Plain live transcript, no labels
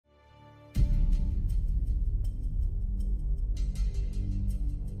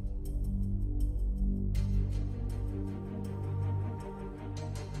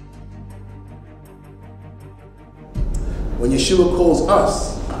When Yeshua calls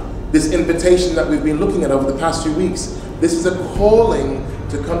us, this invitation that we've been looking at over the past few weeks, this is a calling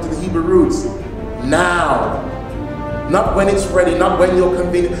to come to the Hebrew roots now. Not when it's ready, not when you're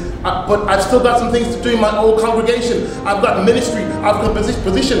convenient. But I've still got some things to do in my old congregation. I've got ministry, I've got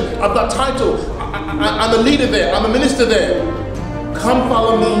position, I've got title. I'm a leader there, I'm a minister there. Come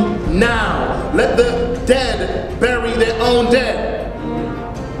follow me now. Let the dead bury their own dead.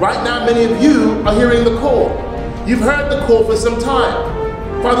 Right now, many of you are hearing the call. You've heard the call for some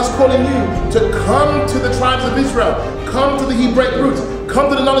time. Father's calling you to come to the tribes of Israel. Come to the Hebraic roots. Come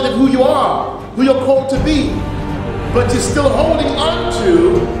to the knowledge of who you are, who you're called to be. But you're still holding on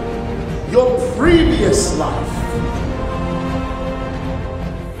to your previous life.